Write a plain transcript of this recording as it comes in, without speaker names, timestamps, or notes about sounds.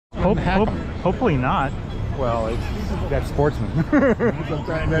Hopefully not. Well, that's sportsman.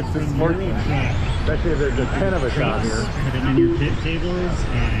 That's the sportsman. Especially if there's a 10 of us out here. Put them in your pit tables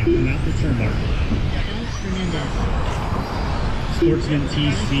and come out the turnbuckle. Sportsman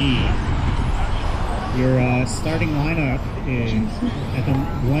TC. Your starting lineup is at the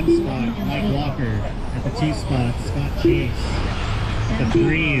 1 spot, Mike Walker. At the 2 spot, Scott Chase. At the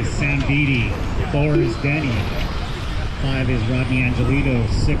 3 is Sam Beatty. 4 is Denny. 5 is Rodney Angelito.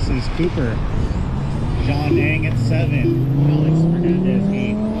 6 is Cooper. John Ang at 7. Alex Fernandez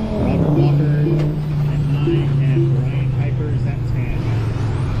 8. Robert Walker at 9. And Brian Pipers at 10.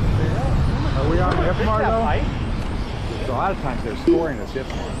 Are we on IFMAR though? So a lot of times they're scoring us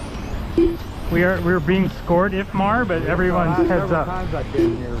IFMAR. We're being scored IFMAR, but everyone's heads up. Times I've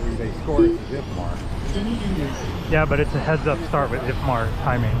been here, they score us as IFMAR. Yeah, but it's a heads up start with IFMAR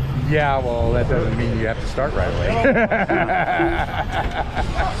timing. Yeah, well, that doesn't mean you have to start right away.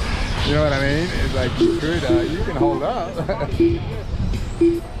 You know what I mean? It's like, screwed, you can hold up.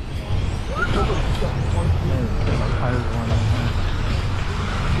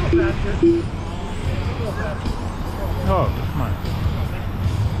 Oh, come on.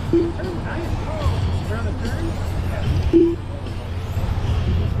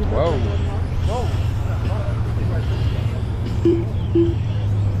 Whoa.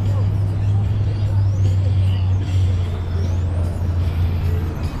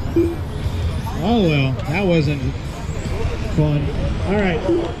 Oh well, that wasn't fun. All right,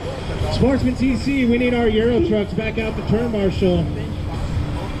 Sportsman TC, we need our Euro trucks back out the turn marshal.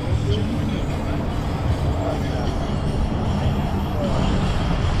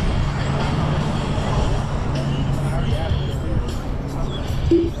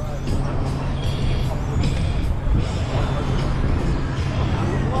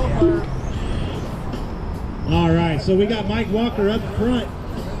 All right, so we got Mike Walker up front.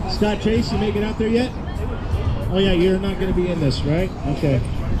 Scott Chase, you make it out there yet? Oh yeah, you're not going to be in this, right? Okay.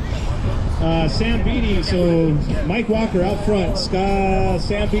 Sam Beatty, so Mike Walker out front.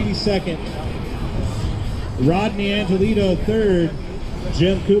 Sam Beatty second. Rodney Angelito third.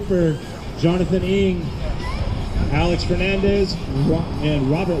 Jim Cooper, Jonathan Ng, Alex Fernandez,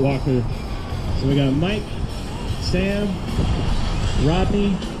 and Robert Walker. So we got Mike, Sam,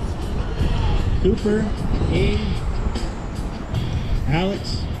 Rodney, Cooper, Ng,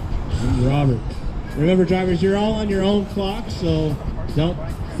 Alex, and Robert. Remember, drivers, you're all on your own clock, so don't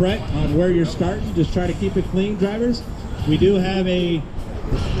fret on where you're starting. Just try to keep it clean, drivers. We do have a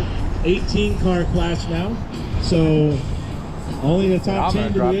 18 car class now, so only the top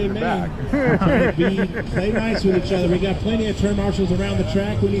 10 to be a man. Play nice with each other. We got plenty of turn marshals around the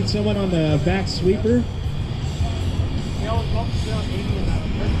track. We need someone on the back sweeper.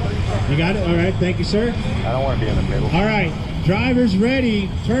 You got it? All right, thank you, sir. I don't want to be in the middle. All right, drivers ready.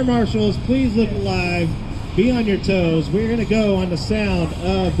 Turn marshals, please look alive. Be on your toes. We're going to go on the sound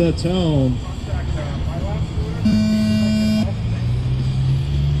of the tone.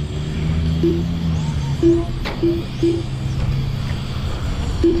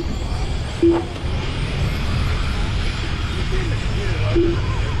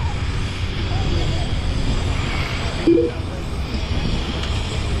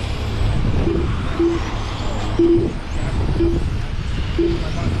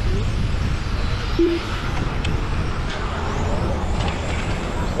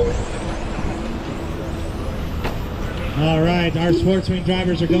 All right, our sportsman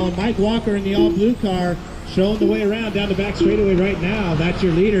drivers are going. Mike Walker in the all-blue car showing the way around down the back straightaway right now. That's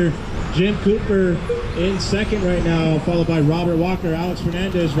your leader. Jim Cooper in second right now, followed by Robert Walker, Alex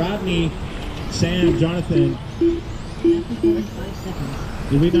Fernandez, Rodney, Sam, Jonathan. Did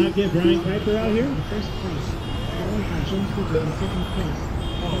we not get Brian Kuiper out here? First place, followed by Jim Cooper in second place,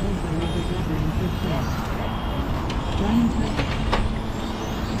 followed by Robert Walker in third place. Brian Kuiper.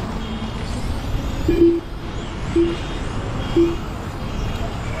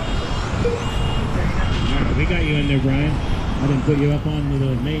 We got you in there, Brian. I didn't put you up on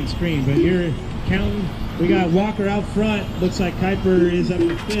the main screen, but you're counting. We got Walker out front. Looks like Kuiper is up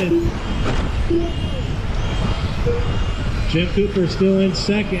to fifth. Jim Cooper still in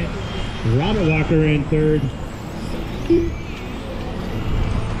second. Robert Walker in third.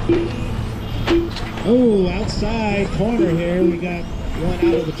 Oh, outside corner here. We got one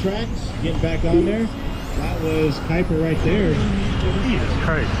out of the tracks. Getting back on there. That was Kuiper right there. Jesus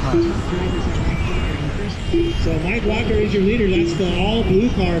Christ. So Mike Walker is your leader. That's the all-blue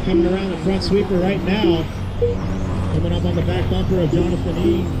car coming around the front sweeper right now. Coming up on the back bumper of Jonathan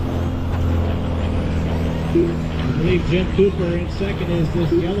E. I believe Jim Cooper in second is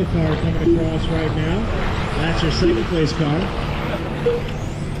this yellow car coming across right now. That's your second place car.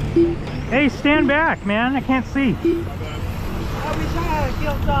 Hey, stand back, man. I can't see.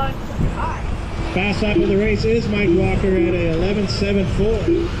 Fast lap of the race is Mike Walker at a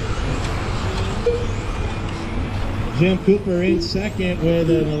 11.74. Jim Cooper in second with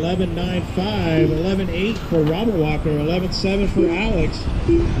an 11.95, 11.8 for Robert Walker, 11.7 for Alex,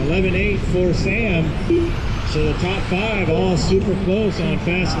 11.8 for Sam. So the top five all super close on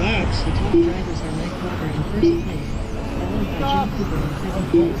fast laps. The top drivers are Mike Walker in first place, followed by Jim Cooper in second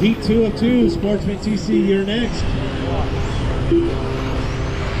place. Heat 2 of 2, Sportsman TC, you're next.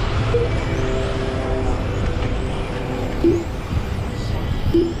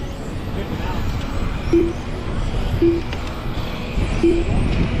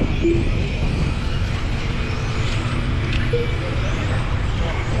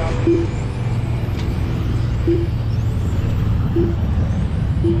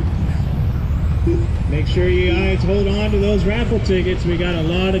 Make sure you guys hold on to those raffle tickets. We got a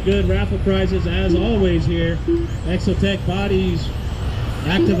lot of good raffle prizes as always here. Exotech bodies,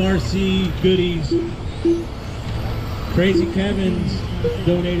 Active RC goodies, Crazy Kevin's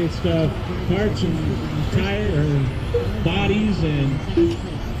donated stuff, parts and tire bodies and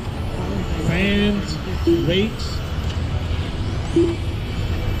fans, rakes,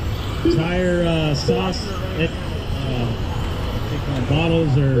 tire sauce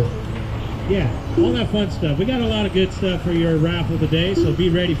bottles, or yeah, all that fun stuff. We got a lot of good stuff for your raffle today, so be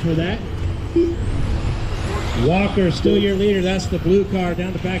ready for that. Walker still your leader. That's the blue car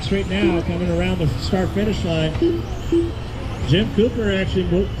down the back straight now, coming around the start finish line. Jim Cooper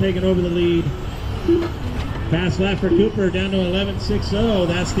actually taking over the lead. Fast lap for Cooper down to 11.60.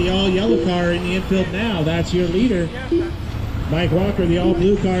 That's the all yellow car in the infield now. That's your leader. Mike Walker, the all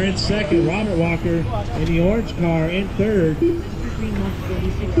blue car, in second. Robert Walker in the orange car in third.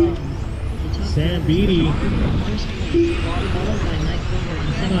 Sam Beatty.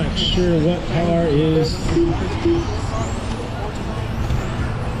 I'm not sure what car is.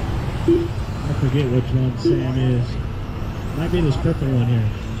 I forget which one Sam is. Might be this purple one here.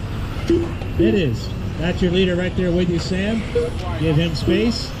 It is. That's your leader right there with you, Sam. Give him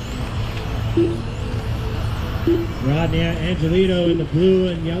space. Rodney Angelito in the blue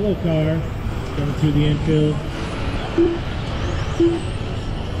and yellow car coming through the infield.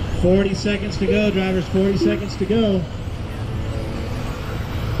 40 seconds to go, drivers, 40 seconds to go.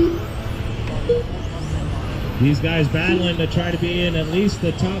 These guys battling to try to be in at least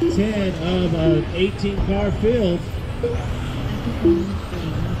the top 10 of an 18-car field.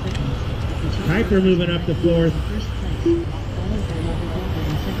 Kuiper moving up to fourth.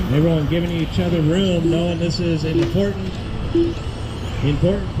 Everyone giving each other room, knowing this is an important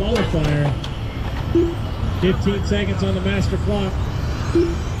qualifier. 15 seconds on the master clock.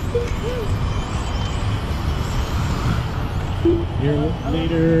 Your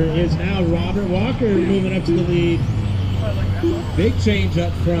leader is now Robert Walker, moving up to the lead. Big change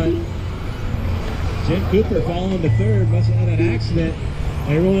up front. Jim Cooper following the third, must have had an accident.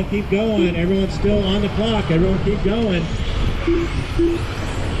 Everyone keep going. Everyone's still on the clock. Everyone keep going.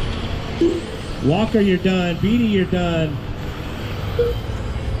 Walker, you're done. Beatty, you're done.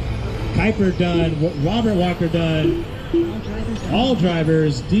 Kuiper done. Robert Walker done. All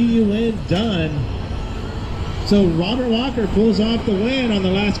drivers, DUN done. So Robert Walker pulls off the win on the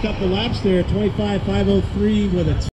last couple laps there, 25.503 with a